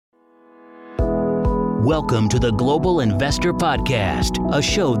Welcome to the Global Investor Podcast, a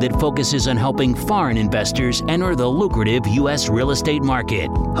show that focuses on helping foreign investors enter the lucrative U.S. real estate market.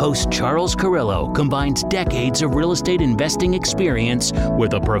 Host Charles Carrillo combines decades of real estate investing experience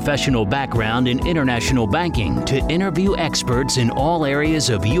with a professional background in international banking to interview experts in all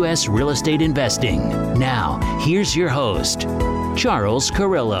areas of U.S. real estate investing. Now, here's your host, Charles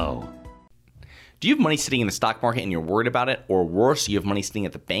Carrillo. Do you have money sitting in the stock market and you're worried about it? Or worse, you have money sitting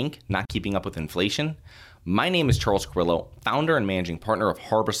at the bank, not keeping up with inflation? My name is Charles Carrillo, founder and managing partner of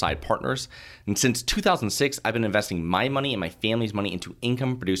Harborside Partners. And since 2006, I've been investing my money and my family's money into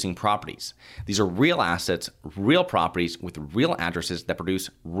income-producing properties. These are real assets, real properties with real addresses that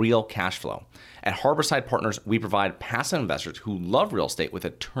produce real cash flow. At Harborside Partners, we provide passive investors who love real estate with a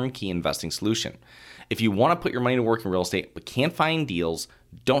turnkey investing solution. If you want to put your money to work in real estate but can't find deals,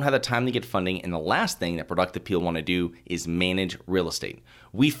 don't have the time to get funding, and the last thing that productive people want to do is manage real estate.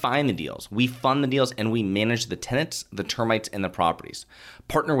 We find the deals, we fund the deals, and we manage the tenants, the termites, and the properties.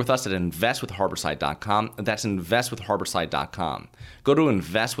 Partner with us at investwithharborside.com. That's investwithharborside.com. Go to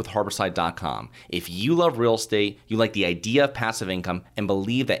investwithharborside.com. If you love real estate, you like the idea of passive income, and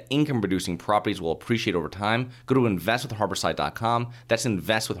believe that income-producing properties will appreciate over time, go to investwithharborside.com. That's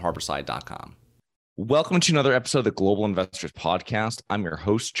investwithharborside.com. Welcome to another episode of the Global Investors Podcast. I'm your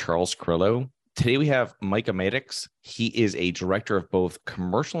host, Charles Carrillo. Today we have Micah Mattox. He is a director of both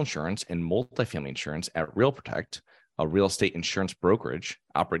commercial insurance and multifamily insurance at Real Protect, a real estate insurance brokerage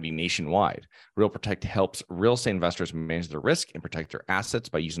operating nationwide. Real Protect helps real estate investors manage their risk and protect their assets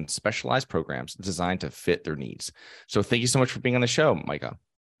by using specialized programs designed to fit their needs. So thank you so much for being on the show, Micah.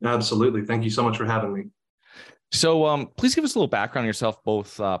 Absolutely. Thank you so much for having me. So please give us a little background on yourself,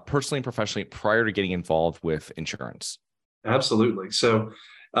 both personally and professionally, prior to getting involved with insurance. Absolutely. So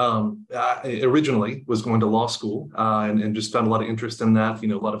I originally was going to law school and just found a lot of interest in that,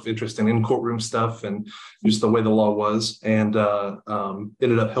 a lot of interest in courtroom stuff and just the way the law was, and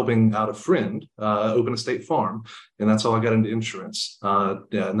ended up helping out a friend open a state farm. And that's how I got into insurance.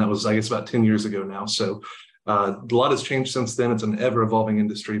 And that was, I guess, about 10 years ago now. So a lot has changed since then. It's an ever evolving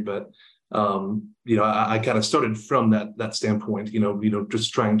industry, but I kind of started from that standpoint,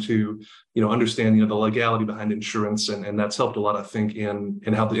 just trying to, understand, the legality behind insurance, and that's helped a lot, I think, in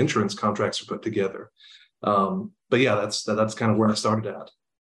how the insurance contracts are put together. But yeah, that's kind of where I started at.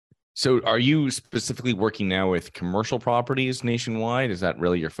 So are you specifically working now with commercial properties nationwide? Is that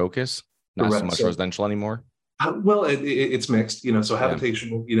really your focus? Not Correct. So much residential anymore? Well, it's mixed, so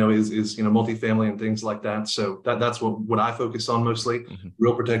habitation, is multifamily and things like that. So that's what I focus on mostly. Mm-hmm.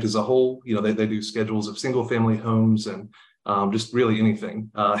 Real Protect as a whole, they do schedules of single family homes and just really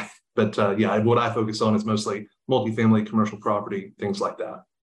anything. But what I focus on is mostly multifamily, commercial property, things like that.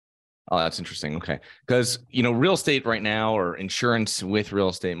 Oh, that's interesting. Okay. Because, real estate right now, or insurance with real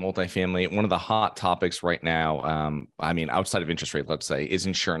estate, multifamily, one of the hot topics right now, outside of interest rate, let's say, is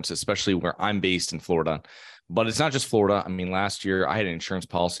insurance, especially where I'm based in Florida. But it's not just Florida. Last year I had an insurance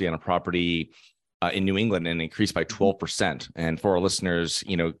policy on a property in New England and increased by 12%. And for our listeners,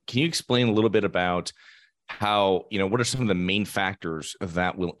 can you explain a little bit about how, what are some of the main factors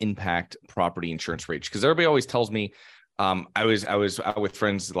that will impact property insurance rates? Because everybody always tells me, I was out with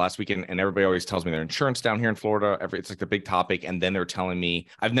friends last weekend, and everybody always tells me their insurance down here in Florida, it's like the big topic. And then they're telling me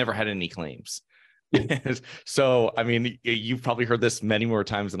I've never had any claims. So, you've probably heard this many more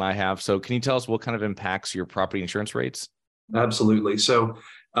times than I have. So can you tell us what kind of impacts your property insurance rates? Absolutely. So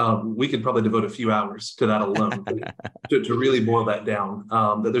we could probably devote a few hours to that alone to really boil that down.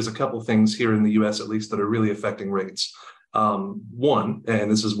 That there's a couple things here in the U.S. at least that are really affecting rates. One, and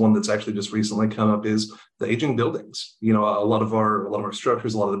this is one that's actually just recently come up, is the aging buildings. A lot of our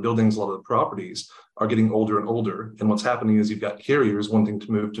structures, a lot of the buildings, a lot of the properties are getting older and older. And what's happening is you've got carriers wanting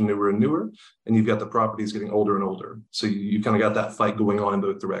to move to newer and newer, and you've got the properties getting older and older. So you kind of got that fight going on in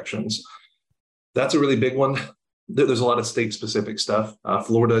both directions. That's a really big one. There's a lot of state specific stuff.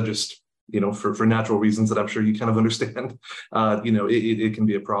 Florida, just, for natural reasons that I'm sure you kind of understand, it can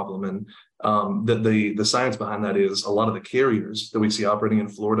be a problem. And the science behind that is a lot of the carriers that we see operating in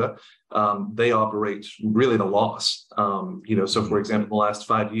Florida, they operate really at a loss. So for example, the last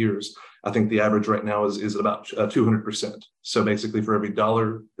 5 years, I think the average right now is at about 200%. So basically for every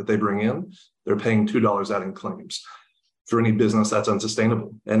dollar that they bring in, they're paying $2 out in claims. For any business, that's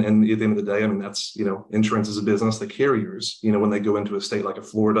unsustainable. And at the end of the day, that's, insurance is a business. The carriers, when they go into a state like a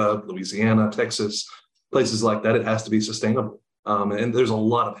Florida, Louisiana, Texas, places like that, it has to be sustainable. And there's a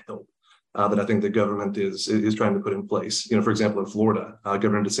lot of help that I think the government is trying to put in place. For example, in Florida,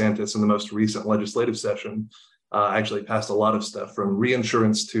 Governor DeSantis in the most recent legislative session actually passed a lot of stuff, from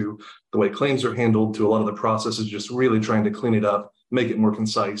reinsurance to the way claims are handled to a lot of the processes, just really trying to clean it up make it more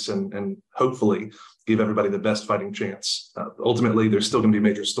concise, and hopefully give everybody the best fighting chance. Ultimately, there's still going to be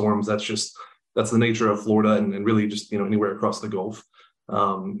major storms. That's the nature of Florida, and really just anywhere across the Gulf.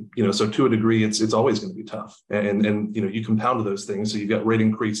 So to a degree, it's always going to be tough. And you compound those things. So you've got rate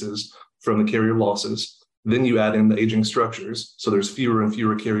increases from the carrier losses. Then you add in the aging structures. So there's fewer and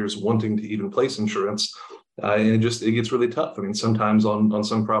fewer carriers wanting to even place insurance. And it gets really tough. I mean, sometimes on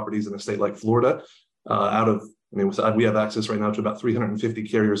some properties in a state like Florida, we have access right now to about 350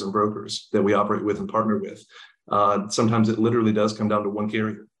 carriers and brokers that we operate with and partner with. Sometimes it literally does come down to one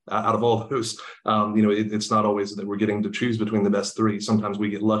carrier out of all those. It's not always that we're getting to choose between the best three. Sometimes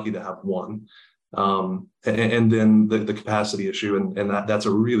we get lucky to have one. And then the capacity issue, and that's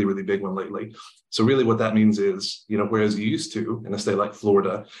a really, really big one lately. So really what that means is, whereas you used to, in a state like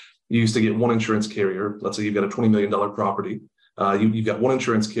Florida, you used to get one insurance carrier. Let's say you've got a $20 million property. You've got one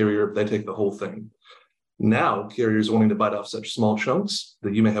insurance carrier, they take the whole thing. Now, carriers are wanting to bite off such small chunks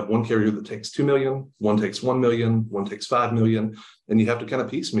that you may have one carrier that takes 2 million, one takes 1 million, one takes 5 million, and you have to kind of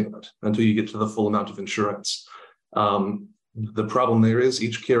piecemeal it until you get to the full amount of insurance. The problem there is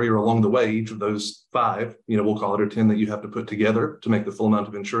each carrier along the way, each of those 5, we'll call it, or 10 that you have to put together to make the full amount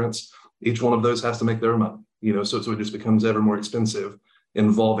of insurance, each one of those has to make their money, so it just becomes ever more expensive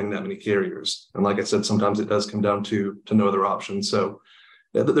involving that many carriers. And like I said, sometimes it does come down to no other option. So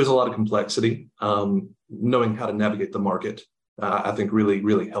there's a lot of complexity. Knowing how to navigate the market, I think really,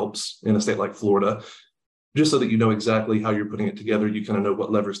 really helps in a state like Florida, just so that you know exactly how you're putting it together. You kind of know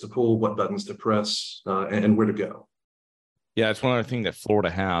what levers to pull, what buttons to press, and where to go. Yeah, it's one other thing that Florida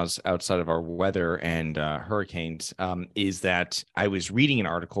has outside of our weather and hurricanes is that I was reading an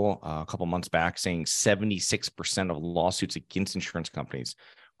article a couple months back saying 76% of lawsuits against insurance companies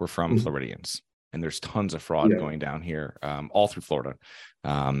were from Floridians. And there's tons of fraud going down here, all through Florida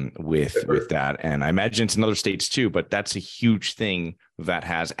with that. And I imagine it's in other states too, but that's a huge thing that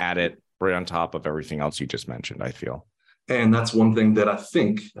has added right on top of everything else you just mentioned, I feel. And that's one thing that I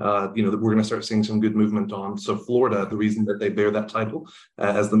think, that we're going to start seeing some good movement on. So Florida, the reason that they bear that title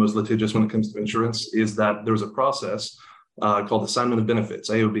as the most litigious when it comes to insurance is that there was a process called Assignment of Benefits,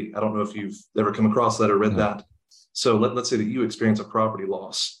 AOB. I don't know if you've ever come across that or read that. So let's say that you experience a property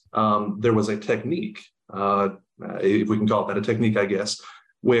loss. There was a technique, if we can call it that, a technique, I guess,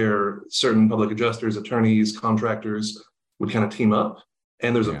 where certain public adjusters, attorneys, contractors would kind of team up.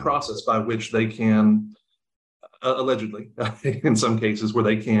 And there's a process by which they can allegedly, in some cases, where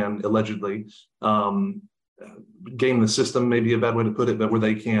they can allegedly game the system, maybe a bad way to put it, but where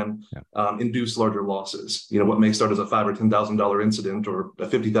they can induce larger losses. What may start as a $5,000 or $10,000 incident or a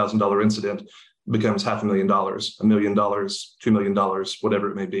 $50,000 incident becomes $500,000, $1 million, $2 million,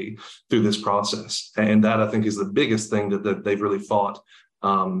 whatever it may be, through this process. And that, I think, is the biggest thing that they've really fought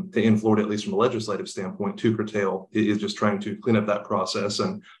in Florida, at least from a legislative standpoint, to curtail, is just trying to clean up that process.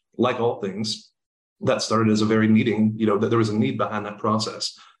 And like all things, that started as a very needing, that there was a need behind that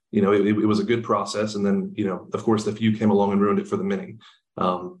process. It was a good process. And then, of course, the few came along and ruined it for the many.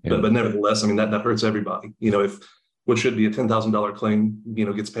 But nevertheless, that hurts everybody. If what should be a $10,000 claim,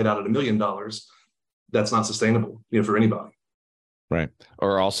 gets paid out at $1 million, that's not sustainable, for anybody. Right.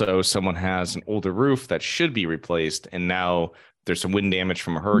 Or also someone has an older roof that should be replaced, and now there's some wind damage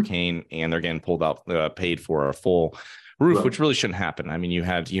from a hurricane, and they're getting pulled out, paid for a full roof, which really shouldn't happen. You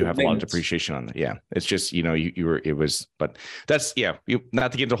have a lot of depreciation on that. Yeah. It's just, but that's,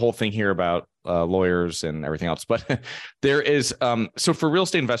 not to get into the whole thing here about lawyers and everything else, but there is, so for real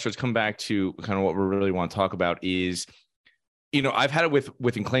estate investors, come back to kind of what we really want to talk about is, I've had it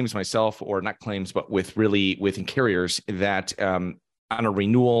within claims myself, or not claims, but within carriers that on a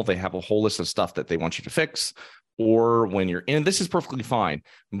renewal, they have a whole list of stuff that they want you to fix. Or when you're in, this is perfectly fine,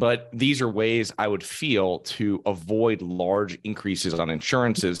 but these are ways I would feel to avoid large increases on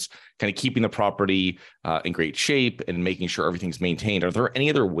insurances, kind of keeping the property in great shape and making sure everything's maintained. Are there any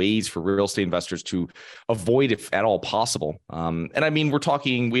other ways for real estate investors to avoid, if at all possible? We're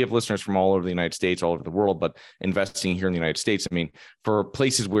talking, we have listeners from all over the United States, all over the world, but investing here in the United States, for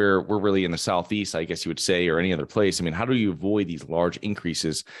places where we're really in the Southeast, I guess you would say, or any other place, how do you avoid these large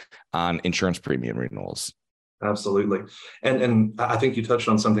increases on insurance premium renewals? Absolutely. And I think you touched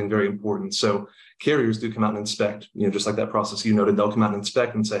on something very important. So carriers do come out and inspect, just like that process you noted. They'll come out and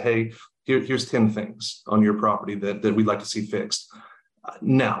inspect and say, hey, here's 10 things on your property that we'd like to see fixed.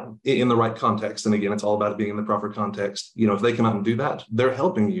 Now, in the right context, and again, it's all about it being in the proper context. If they come out and do that, they're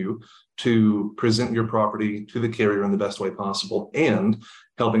helping you to present your property to the carrier in the best way possible, and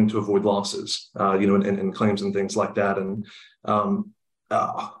helping to avoid losses, and claims and things like that. And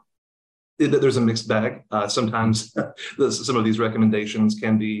there's a mixed bag. Sometimes some of these recommendations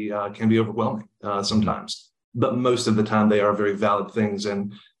can be overwhelming sometimes. but most of the time they are very valid things.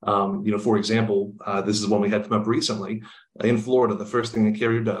 And, for example, this is one we had come up recently. In Florida, the first thing a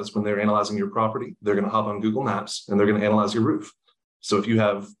carrier does when they're analyzing your property, they're going to hop on Google Maps and they're going to analyze your roof. So if you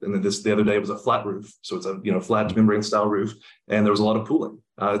have, and the other day was a flat roof, so it's a flat membrane style roof, and there was a lot of pooling.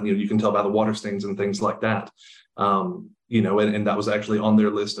 You can tell by the water stains and things like that. And that was actually on their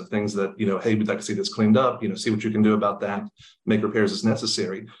list of things that, hey, we'd like to see this cleaned up, see what you can do about that, make repairs as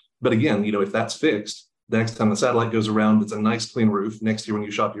necessary. But again, if that's fixed, the next time the satellite goes around, it's a nice clean roof. Next year, when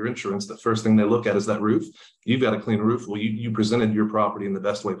you shop your insurance, the first thing they look at is that roof. You've got a clean roof. Well, you presented your property in the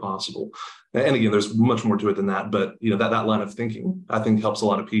best way possible. And again, there's much more to it than that. But that line of thinking, I think, helps a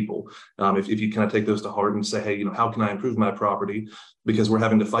lot of people. If you kind of take those to heart and say, hey, how can I improve my property? Because we're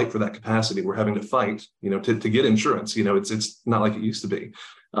having to fight for that capacity. We're having to fight, to get insurance. It's not like it used to be.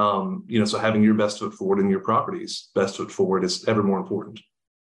 So having your best foot forward and your property's best foot forward is ever more important.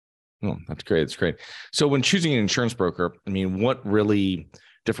 Oh, that's great. That's great. So when choosing an insurance broker, what really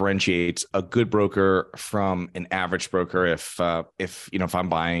differentiates a good broker from an average broker if I'm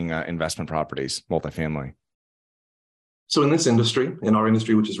buying investment properties, multifamily? So in this industry, in our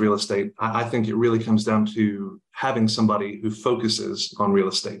industry, which is real estate, I think it really comes down to having somebody who focuses on real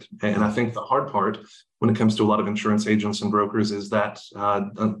estate. And I think the hard part when it comes to a lot of insurance agents and brokers is that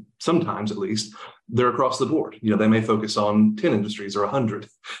sometimes, at least, they're across the board. They may focus on 10 industries or 100,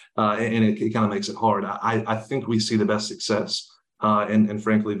 and it kind of makes it hard. I think we see the best success and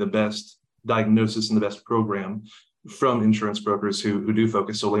frankly, the best diagnosis and the best program from insurance brokers who do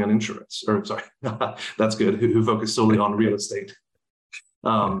focus solely on insurance, or sorry, that's good, who focus solely on real estate.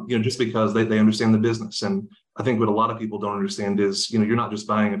 Just because they understand the business. And I think what a lot of people don't understand is, you're not just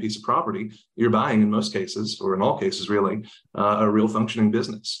buying a piece of property, you're buying in most cases, or in all cases really, a real functioning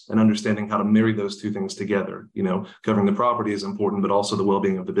business, and understanding how to marry those two things together. Covering the property is important, but also the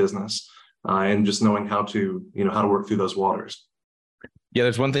well-being of the business, and just knowing how to work through those waters. Yeah,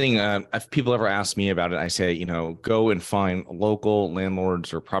 there's one thing, if people ever ask me about it, I say, go and find local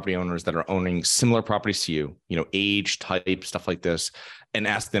landlords or property owners that are owning similar properties to you, age, type, stuff like this, and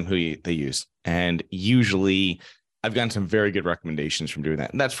ask them who they use. And usually I've gotten some very good recommendations from doing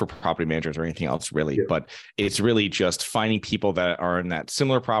that. And that's for property managers or anything else, really. Yeah. But it's really just finding people that are in that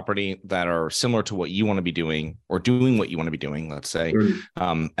similar property, that are similar to what you want to be doing, or doing what you want to be doing, let's say,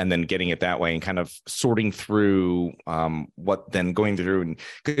 and then getting it that way and kind of sorting through what then going through. And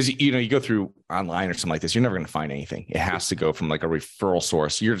because, you go through online or something like this, you're never going to find anything. It has to go from like a referral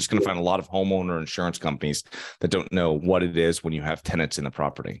source. You're just going to find a lot of homeowner insurance companies that don't know what it is when you have tenants in the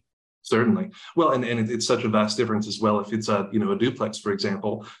property. Certainly. Well, and it's such a vast difference as well. If it's a duplex, for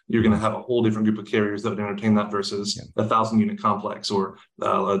example, you're going to have a whole different group of carriers that would entertain that versus a 1,000-unit complex or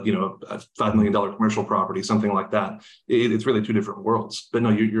a $5 million commercial property, something like that. It's really two different worlds. But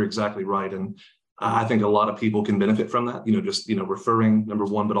no, you're exactly right. And I think a lot of people can benefit from that, just, referring, number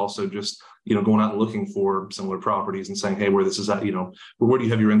one, but also just, going out and looking for similar properties and saying, hey, where this is at, where do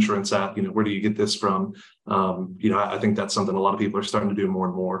you have your insurance at? Where do you get this from? I think that's something a lot of people are starting to do more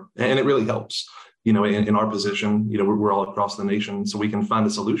and more. And it really helps, in our position, we're all across the nation, so we can find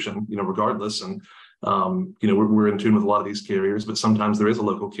a solution, regardless. And, we're in tune with a lot of these carriers, but sometimes there is a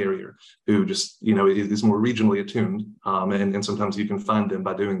local carrier who just, is more regionally attuned. And sometimes you can find them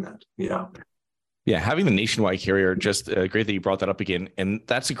by doing that. Yeah. Yeah, having the nationwide carrier, just great that you brought that up again. And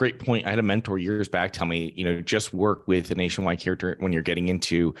that's a great point. I had a mentor years back tell me, just work with a nationwide carrier when you're getting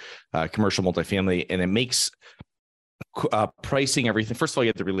into commercial multifamily, and it makes pricing everything. First of all, you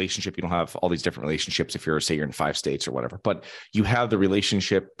have the relationship. You don't have all these different relationships if you're in 5 states or whatever, but you have the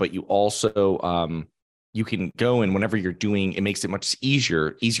relationship, but you also you can go, and whenever you're doing, it makes it much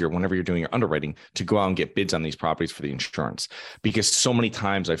easier whenever you're doing your underwriting to go out and get bids on these properties for the insurance. Because so many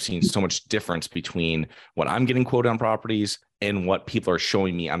times I've seen so much difference between what I'm getting quoted on properties and what people are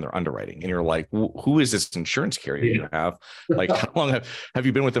showing me on their underwriting. And you're like, who is this insurance carrier you have? Like, how long have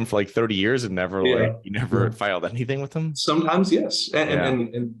you been with them for like 30 years and never you never filed anything with them? Sometimes, yes.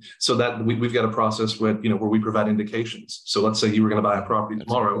 And so that we've got a process with, where we provide indications. So let's say you were going to buy a property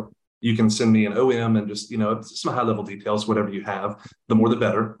tomorrow. You can send me an OM and just, some high level details, whatever you have, the more the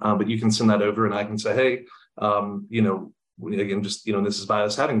better. But you can send that over and I can say, hey, again, just, this is by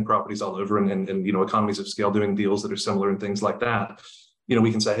us having properties all over and economies of scale, doing deals that are similar and things like that.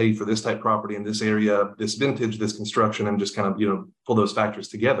 We can say, hey, for this type property in this area, this vintage, this construction, and just kind of, pull those factors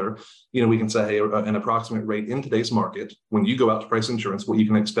together. We can say, hey, an approximate rate in today's market, when you go out to price insurance, what you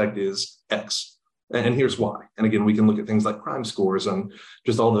can expect is X. And here's why. And again, we can look at things like crime scores and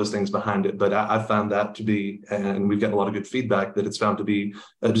just all those things behind it. But I found that to be, and we've gotten a lot of good feedback that it's found to be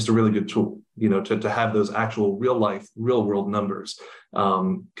just a really good tool, to have those actual real life, real world numbers,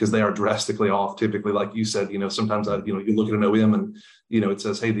 because they are drastically off. Typically, like you said, sometimes you look at an OM and, it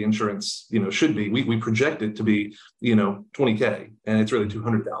says, hey, the insurance, should be, we project it to be, $20K, and it's really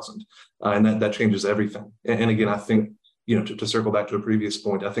 200,000. And that changes everything. And again, I think, to circle back to a previous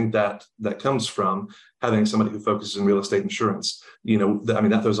point, I think that comes from having somebody who focuses in real estate insurance.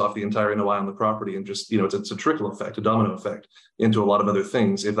 That throws off the entire NOI on the property, and just, it's a trickle effect, a domino effect into a lot of other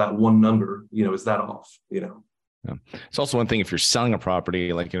things. If that one number, is that off, Yeah. It's also one thing, if you're selling a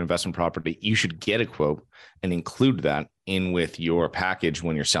property, like an investment property, you should get a quote and include that in with your package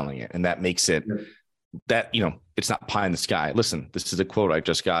when you're selling it. And that makes it that, it's not pie in the sky. Listen, this is a quote I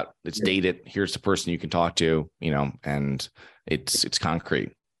just got. It's dated. Here's the person you can talk to, and it's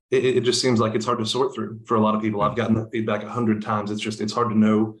concrete. It just seems like it's hard to sort through for a lot of people. I've gotten that feedback 100 times. It's hard to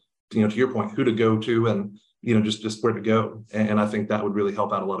know, to your point, who to go to and, just where to go. And I think that would really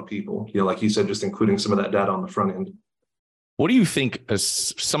help out a lot of people, like you said, just including some of that data on the front end. What do you think,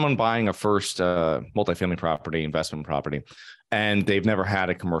 as someone buying a first multifamily property, investment property, and they've never had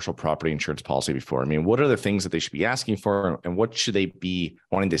a commercial property insurance policy before? What are the things that they should be asking for, and what should they be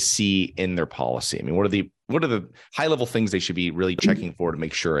wanting to see in their policy? What are the high level things they should be really checking for to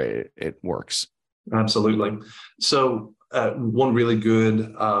make sure it works? Absolutely. So one really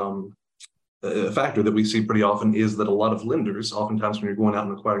good factor that we see pretty often is that a lot of lenders, oftentimes when you're going out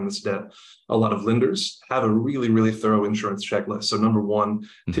and acquiring this debt, a lot of lenders have a really, really thorough insurance checklist. So number one,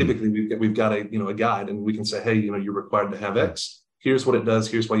 typically we've got a guide, and we can say, hey, you're required to have X. Here's what it does.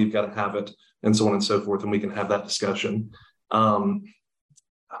 Here's why you've got to have it, and so on and so forth. And we can have that discussion.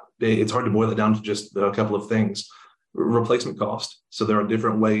 It's hard to boil it down to just a couple of things. Replacement cost. So there are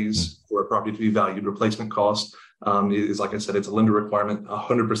different ways for a property to be valued. Replacement cost is, like I said, it's a lender requirement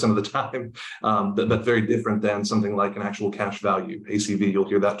 100% of the time, but very different than something like an actual cash value, ACV. You'll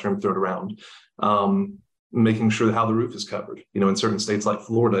hear that term thrown around. Making sure how the roof is covered. In certain states like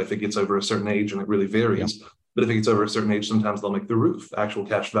Florida, if it gets over a certain age, and it really varies, but if it gets over a certain age, sometimes they'll make the roof actual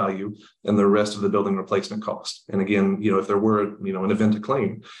cash value and the rest of the building replacement cost. And again, if there were, an event to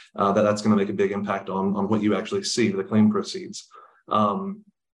claim, that's going to make a big impact on what you actually see, the claim proceeds. I'm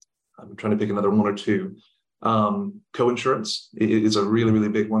trying to pick another one or two. Co-insurance is a really, really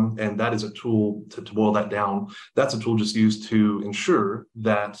big one. And that is a tool to boil that down. That's a tool just used to ensure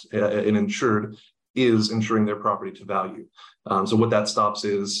that an insured is insuring their property to value. So what that stops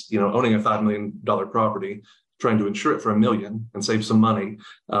is, owning a $5 million property, trying to insure it for $1 million and save some money,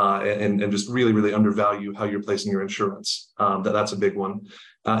 and just really, really undervalue how you're placing your insurance. That's a big one.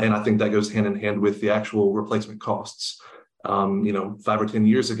 And I think that goes hand in hand with the actual replacement costs. 5 or 10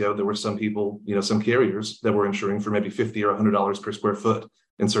 years ago, there were some people, some carriers that were insuring for maybe $50 or $100 per square foot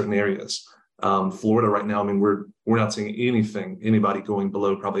in certain areas. Florida right now, we're not seeing anybody going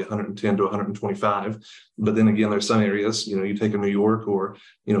below probably 110 to 125. But then again, there's some areas, you take a New York or,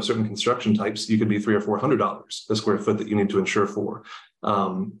 certain construction types, you could be $300 or $400 a square foot that you need to insure for.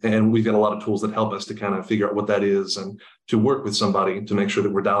 And we've got a lot of tools that help us to kind of figure out what that is and to work with somebody to make sure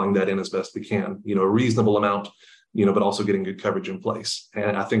that we're dialing that in as best we can, a reasonable amount, but also getting good coverage in place.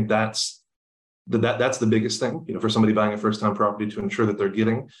 And I think that's the biggest thing, for somebody buying a first-time property, to ensure that they're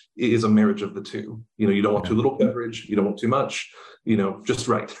getting is a marriage of the two. You don't want too little coverage, you don't want too much, just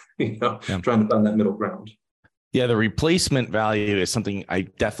right, trying to find that middle ground. Yeah, the replacement value is something I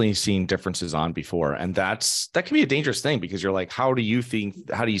definitely seen differences on before. And that can be a dangerous thing, because you're like, how do you see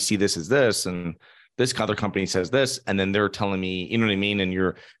this as this? And this other company says this, and then they're telling me, you know what I mean? And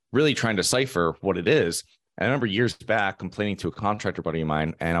you're really trying to decipher what it is. And I remember years back complaining to a contractor buddy of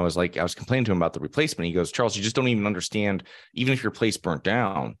mine, and I was complaining to him about the replacement. He goes, Charles, you just don't even understand. Even if your place burnt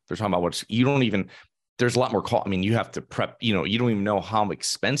down, they're talking about there's a lot more call. You have to prep, you don't even know how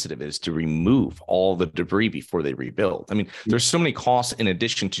expensive it is to remove all the debris before they rebuild. There's so many costs in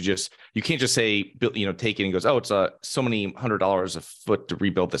addition to you can't just say, take it and goes, oh, it's so many $100 a foot to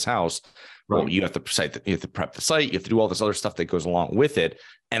rebuild this house. Right. Well, you have to prep the site, you have to do all this other stuff that goes along with it.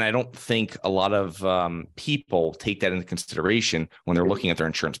 And I don't think a lot of people take that into consideration when they're looking at their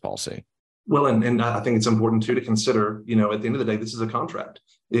insurance policy. Well, and I think it's important too to consider, at the end of the day, this is a contract.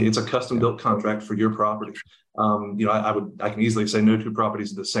 It's a custom built contract for your property. I can easily say no two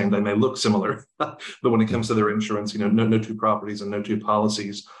properties are the same. They may look similar, but when it comes to their insurance, no two properties and no two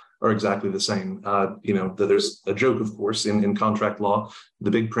policies are exactly the same. There's a joke, of course, in contract law: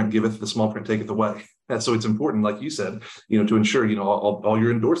 the big print giveth, the small print taketh away. And so it's important, like you said, to ensure, all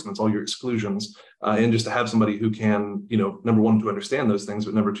your endorsements, all your exclusions, and just to have somebody who can, number one, to understand those things,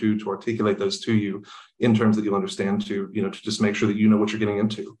 but number two, to articulate those to you in terms that you'll understand, to just make sure that you know what you're getting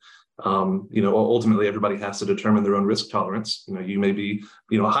into. Ultimately, everybody has to determine their own risk tolerance. You may be,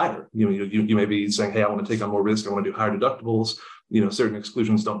 higher. You may be saying, hey, I want to take on more risk. I want to do higher deductibles. Certain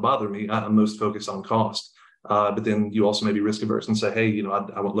exclusions don't bother me. I'm most focused on cost. But then you also may be risk averse and say, hey,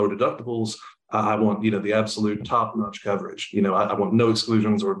 I want lower deductibles. I want, the absolute top-notch coverage. I want no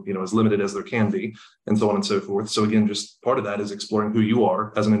exclusions, or, as limited as there can be, and so on and so forth. So again, just part of that is exploring who you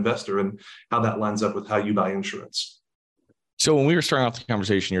are as an investor and how that lines up with how you buy insurance. So when we were starting off the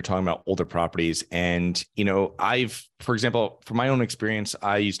conversation, you're talking about older properties. And, for example, from my own experience,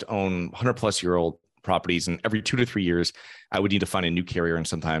 I used to own 100-plus-year-old properties, and every 2 to 3 years, I would need to find a new carrier and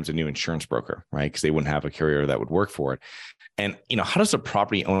sometimes a new insurance broker, right? Because they wouldn't have a carrier that would work for it. And, how does a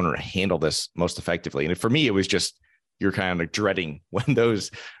property owner handle this most effectively? And for me, it was just, you're kind of dreading when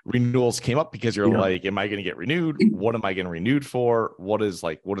those renewals came up, because you're like, am I going to get renewed? What am I getting renewed for? What is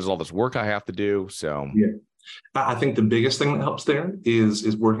all this work I have to do? So I think the biggest thing that helps there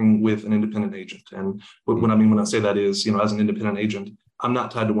is working with an independent agent. And what I mean when I say that is, as an independent agent, I'm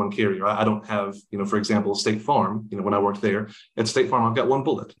not tied to one carrier. I don't have, for example, State Farm. When I worked there at State Farm, I've got one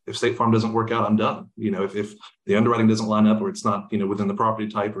bullet. If State Farm doesn't work out, I'm done. If the underwriting doesn't line up, or it's not, within the property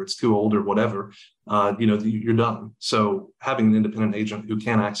type, or it's too old, or whatever, you're done. So having an independent agent who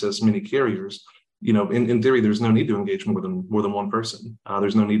can access many carriers, in theory, there's no need to engage more than one person.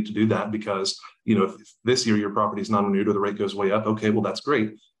 There's no need to do that, because, if this year your property is non-renewed or the rate goes way up, okay, well, that's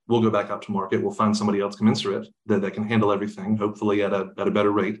great. We'll go back out to market. We'll find somebody else commensurate that can handle everything, hopefully at a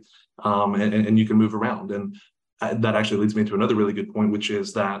better rate, and you can move around. And that actually leads me to another really good point, which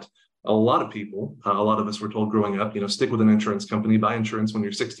is that a lot of people, a lot of us were told growing up, stick with an insurance company, buy insurance when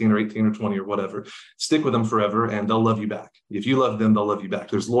you're 16 or 18 or 20 or whatever, stick with them forever and they'll love you back. If you love them, they'll love you back.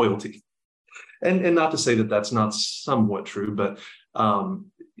 There's loyalty. And not to say that that's not somewhat true, but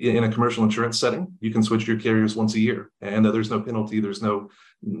in a commercial insurance setting, you can switch your carriers once a year, and there's no penalty. There's no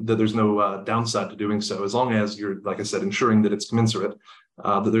downside to doing so, as long as you're, like I said, ensuring that it's commensurate.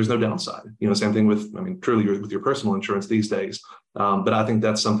 That there's no downside. Same thing with, truly with your personal insurance these days. But I think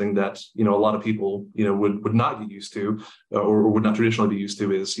that's something that, a lot of people, would not get used to, or would not traditionally be used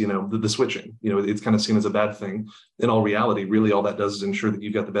to, is, the switching. It's kind of seen as a bad thing. In all reality, really all that does is ensure that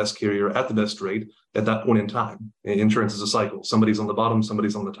you've got the best carrier at the best rate at that point in time. Insurance is a cycle. Somebody's on the bottom,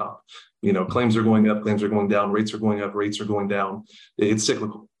 somebody's on the top. Claims are going up, claims are going down, rates are going up, rates are going down. It's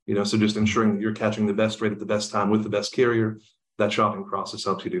cyclical. So just ensuring that you're catching the best rate at the best time with the best carrier, that shopping process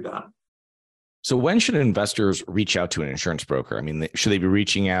helps you do that. So when should investors reach out to an insurance broker? Should they be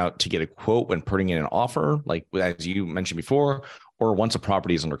reaching out to get a quote when putting in an offer, like as you mentioned before, or once a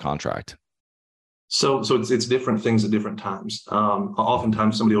property is under contract? So it's different things at different times.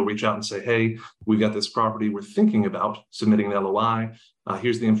 Oftentimes somebody will reach out and say, hey, we've got this property we're thinking about submitting an LOI.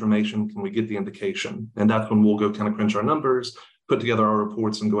 Here's the information. Can we get the indication? And that's when we'll go kind of crunch our numbers, put together our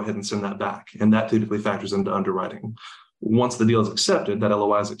reports, and go ahead and send that back. And that typically factors into underwriting. Once the deal is accepted, that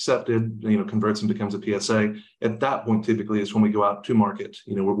LOI is accepted, converts and becomes a PSA. At that point, typically is when we go out to market.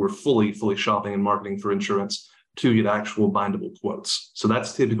 We're fully shopping and marketing for insurance to get actual bindable quotes. So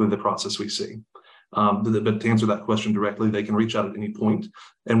that's typically the process we see. But to answer that question directly, they can reach out at any point,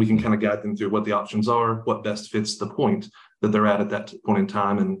 and we can kind of guide them through what the options are, what best fits the point that they're at that point in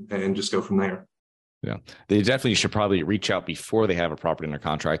time, and just go from there. Yeah, they definitely should probably reach out before they have a property under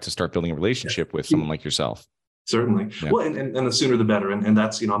contract to start building a relationship with someone like yourself. Certainly. Yeah. Well, and the sooner the better. And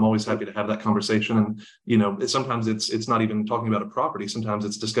that's, I'm always happy to have that conversation. And, sometimes it's not even talking about a property. Sometimes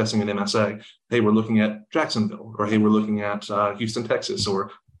it's discussing an MSA. Hey, we're looking at Jacksonville, or hey, we're looking at Houston, Texas,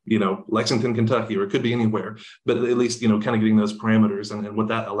 or, Lexington, Kentucky, or it could be anywhere. But at least, kind of getting those parameters. And what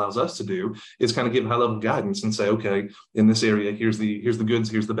that allows us to do is kind of give high level guidance and say, okay, in this area, here's the goods,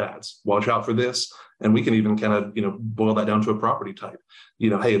 here's the bads. Watch out for this. And we can even kind of, boil that down to a property type.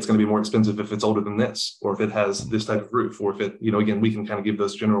 Hey, it's going to be more expensive if it's older than this, or if it has this type of roof, or if it, again, we can kind of give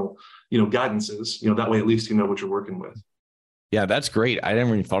those general, guidances, that way at least you know what you're working with. Yeah, that's great. I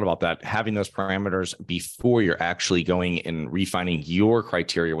never even thought about that. Having those parameters before you're actually going and refining your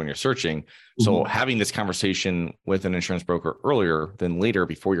criteria when you're searching. So having this conversation with an insurance broker earlier than later,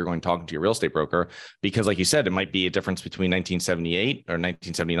 before you're going talking to your real estate broker, because like you said, it might be a difference between 1978 or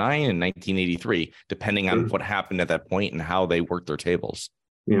 1979 and 1983, depending on what happened at that point and how they worked their tables.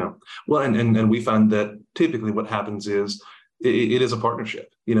 Yeah. Well, and we find that typically what happens is, it is a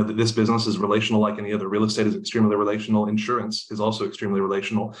partnership. That this business is relational like any other. Real estate is extremely relational. Insurance is also extremely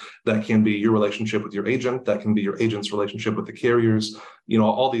relational. That can be your relationship with your agent. That can be your agent's relationship with the carriers.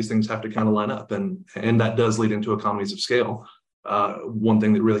 All these things have to kind of line up, and that does lead into economies of scale. One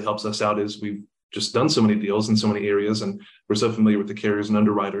thing that really helps us out is we've just done so many deals in so many areas, and we're so familiar with the carriers and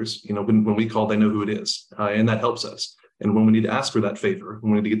underwriters. When we call, they know who it is, and that helps us. And when we need to ask for that favor,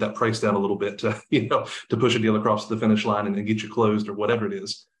 when we need to get that price down a little bit to push a deal across the finish line and get you closed or whatever it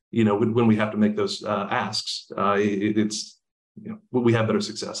is, when we have to make those asks, we have better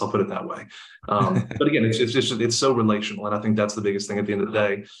success. I'll put it that way. But again, it's so relational, and I think that's the biggest thing at the end of the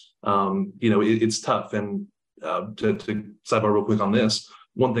day. It's tough. And to sidebar real quick on this,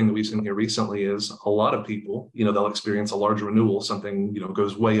 one thing that we've seen here recently is a lot of people, they'll experience a large renewal, something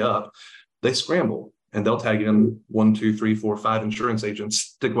goes way up, they scramble. And they'll tag in 1, 2, 3, 4, 5 insurance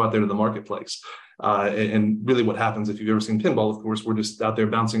agents to go out there to the marketplace. And really what happens, if you've ever seen pinball, of course, we're just out there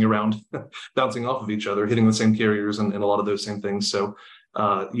bouncing around, bouncing off of each other, hitting the same carriers and a lot of those same things. So,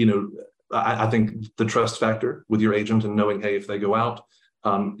 I think the trust factor with your agent and knowing, hey, if they go out,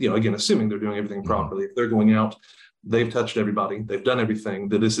 again, assuming they're doing everything properly, if they're going out, they've touched everybody, they've done everything,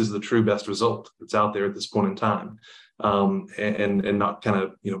 that this is the true best result that's out there at this point in time. And not kind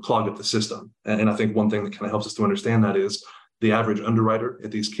of clog up the system. And I think one thing that kind of helps us to understand that is the average underwriter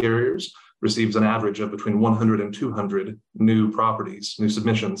at these carriers receives an average of between 100 and 200 new properties, new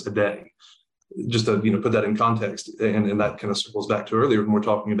submissions a day. Just to put that in context, and that kind of circles back to earlier when we're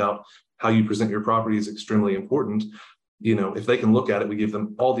talking about how you present your property is extremely important. If they can look at it, we give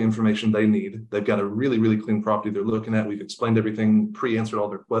them all the information they need. They've got a really, really clean property they're looking at. We've explained everything, pre-answered all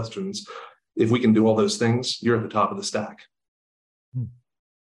their questions. If we can do all those things, you're at the top of the stack.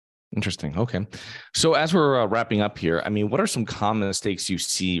 Interesting. Okay. So as we're wrapping up here, what are some common mistakes you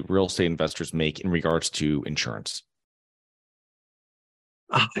see real estate investors make in regards to insurance?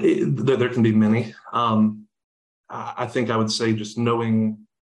 There can be many. I think I would say just knowing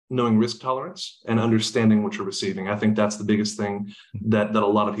risk tolerance and understanding what you're receiving. I think that's the biggest thing that a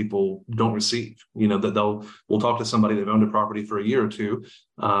lot of people don't receive. That we'll talk to somebody, they've owned a property for a year or two,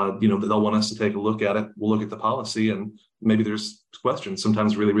 that they'll want us to take a look at it. We'll look at the policy, and maybe there's questions,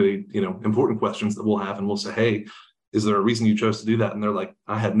 sometimes really, really, important questions that we'll have, and we'll say, hey, is there a reason you chose to do that? And they're like,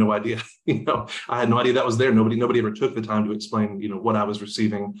 I had no idea. I had no idea that was there. Nobody ever took the time to explain, what I was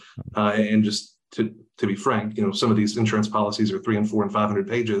receiving, and just to be frank, some of these insurance policies are 300 and 400 and 500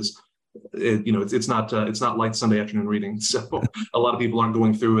 pages. It's not light Sunday afternoon reading. So a lot of people aren't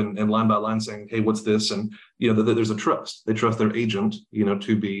going through and line by line saying, hey, what's this? And, there's a trust. They trust their agent,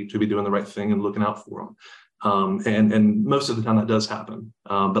 to be doing the right thing and looking out for them. And most of the time that does happen.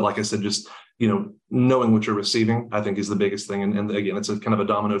 But like I said, just, knowing what you're receiving, I think is the biggest thing. And again, it's a kind of a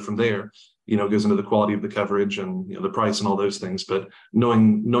domino from there. It goes into the quality of the coverage and the price and all those things. But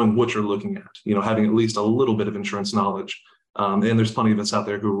knowing what you're looking at, having at least a little bit of insurance knowledge, and there's plenty of us out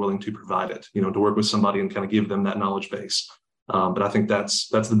there who are willing to provide it, to work with somebody and kind of give them that knowledge base. But I think that's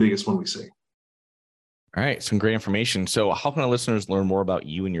the biggest one we see. All right, some great information. So, how can our listeners learn more about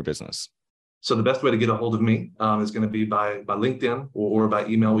you and your business? So the best way to get a hold of me is going to be by LinkedIn or by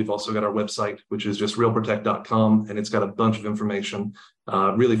email. We've also got our website, which is just realprotect.com, and it's got a bunch of information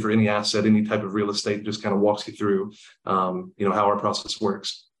really for any asset, any type of real estate. Just kind of walks you through, how our process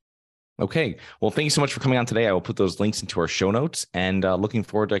works. Okay. Well, thank you so much for coming on today. I will put those links into our show notes, and looking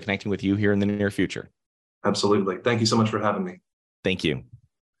forward to connecting with you here in the near future. Absolutely. Thank you so much for having me. Thank you.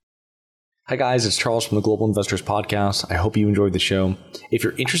 Hi guys, it's Charles from the Global Investors Podcast. I hope you enjoyed the show. If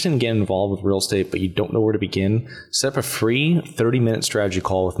you're interested in getting involved with real estate, but you don't know where to begin, set up a free 30-minute strategy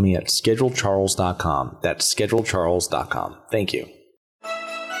call with me at schedulecharles.com. That's schedulecharles.com. Thank you.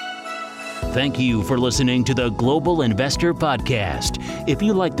 Thank you for listening to the Global Investor Podcast. If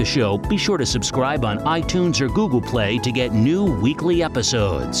you like the show, be sure to subscribe on iTunes or Google Play to get new weekly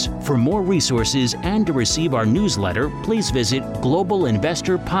episodes. For more resources and to receive our newsletter, please visit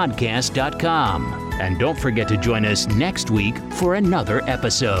globalinvestorpodcast.com. And don't forget to join us next week for another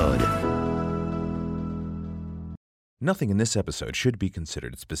episode. Nothing in this episode should be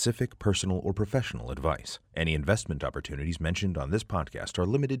considered specific, personal, or professional advice. Any investment opportunities mentioned on this podcast are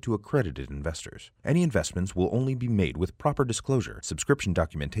limited to accredited investors. Any investments will only be made with proper disclosure, subscription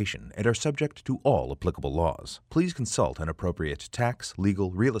documentation, and are subject to all applicable laws. Please consult an appropriate tax,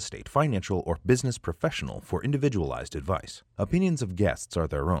 legal, real estate, financial, or business professional for individualized advice. Opinions of guests are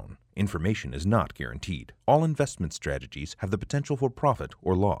their own. Information is not guaranteed. All investment strategies have the potential for profit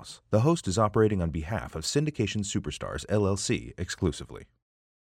or loss. The host is operating on behalf of Syndication Superstars, LLC exclusively.